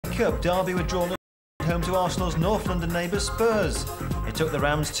Cup, Derby were drawn at home to Arsenal's North London neighbours Spurs. It took the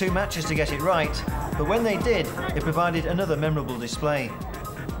Rams 2 matches to get it right, but when they did, it provided another memorable display.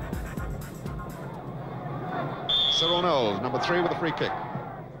 Cyril Knowles, number 3 with a free kick.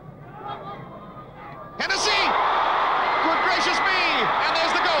 Hennessy! Good gracious me! And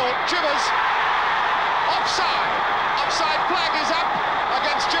there's the goal. Chivers. Offside. Offside flag is up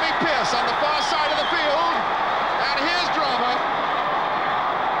against Jimmy Pearce on the far side of the field. And here's drama.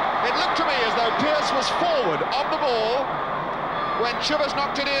 It looked to me as though Pearce was forward of the ball when Chivers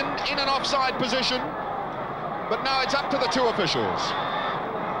knocked it in an offside position. But now it's up to the 2 officials.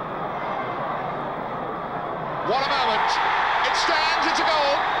 What a moment. It stands, it's a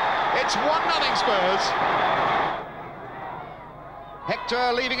goal. It's 1-0 Spurs.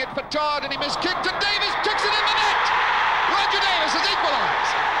 Hector leaving it for Todd, and he miskicked, and Davis kicks it in the net. Roger Davis has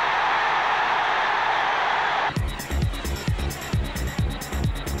equalised.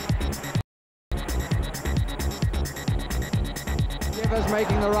 Chivers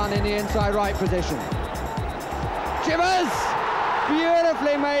making the run in the inside right position. Chivers!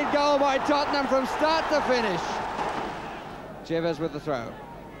 Beautifully made goal by Tottenham from start to finish. Chivers with the throw.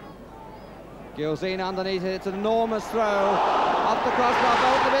 Gilzean underneath it, it's an enormous throw. Off the crossbar,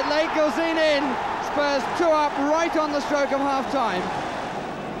 both a bit late, Gilzean in. Spurs 2 up right on the stroke of half-time.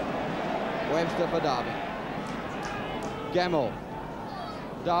 Webster for Derby. Gemmell.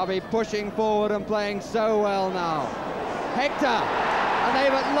 Derby pushing forward and playing so well now. Hector, and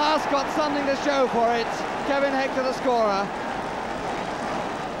they've at last got something to show for it. Kevin Hector, the scorer.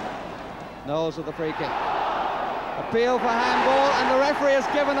 Knowles with the free kick. Appeal for handball, and the referee has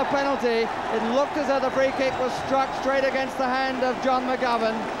given a penalty. It looked as though the free kick was struck straight against the hand of John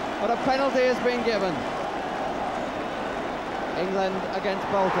McGovern, but a penalty has been given. England against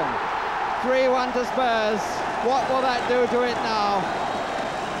Bolton. 3-1 to Spurs. What will that do to it now?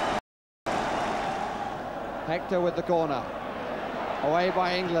 Hector with the corner. Away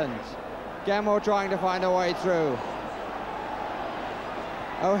by England. Gemmell trying to find a way through.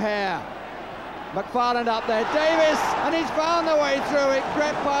 O'Hare. McFarland up there, Davis, and he's found the way through. It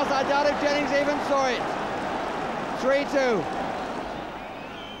crept past, I doubt if Jennings even saw it. 3-2.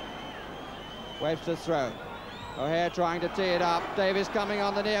 Webster's throw. O'Hare trying to tee it up, Davis coming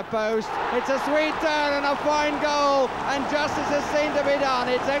on the near post. It's a sweet turn and a fine goal, and justice has seemed to be done.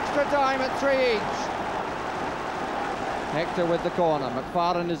 It's extra time at 3 each. Hector with the corner,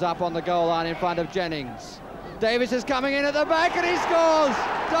 McFarland is up on the goal line in front of Jennings. Davis is coming in at the back and he scores!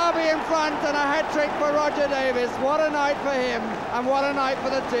 Derby in front and a hat-trick for Roger Davis. What a night for him and what a night for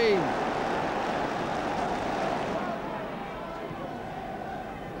the team.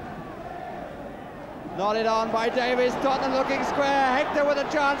 Nodded on by Davis, Tottenham looking square, Hector with a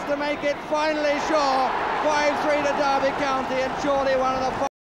chance to make it finally sure. 5-3 to Derby County, and surely one of the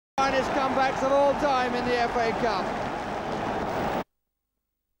finest comebacks of all time in the FA Cup.